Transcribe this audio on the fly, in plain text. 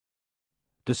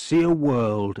To see a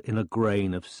world in a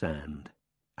grain of sand,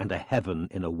 and a heaven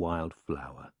in a wild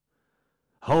flower.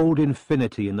 Hold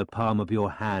infinity in the palm of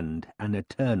your hand, and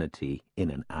eternity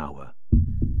in an hour.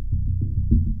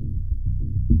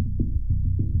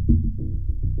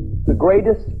 The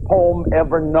greatest poem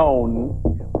ever known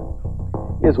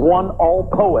is one all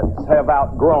poets have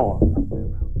outgrown.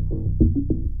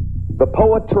 The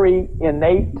poetry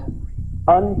innate,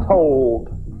 untold,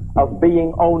 of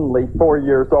being only 4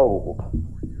 years old.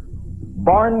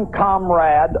 Born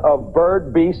comrade of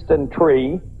bird, beast, and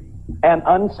tree, and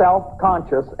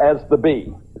unself-conscious as the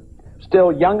bee.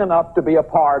 Still young enough to be a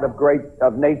part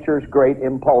of nature's great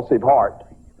impulsive heart.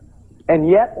 And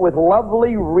yet with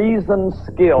lovely reason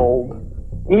skilled,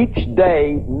 each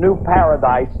day new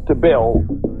paradise to build.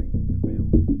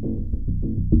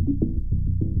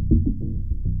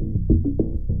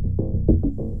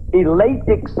 Elate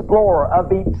explorer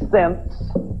of each sense,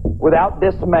 without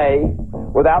dismay,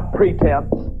 without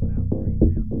pretense.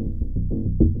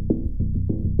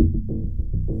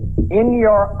 In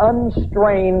your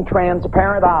unstrained,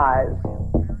 transparent eyes,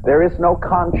 there is no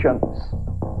conscience,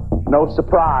 no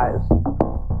surprise.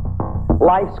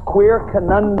 Life's queer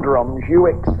conundrums you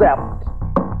accept.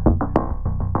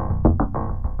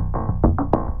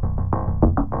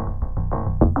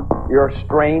 Your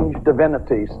strange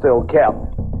divinity still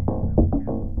kept.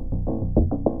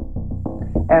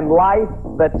 And life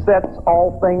that sets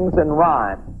all things in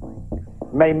rhyme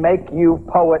may make you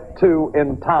poet too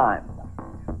in time.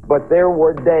 But there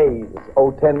were days,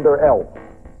 O tender elf,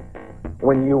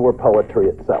 when you were poetry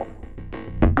itself.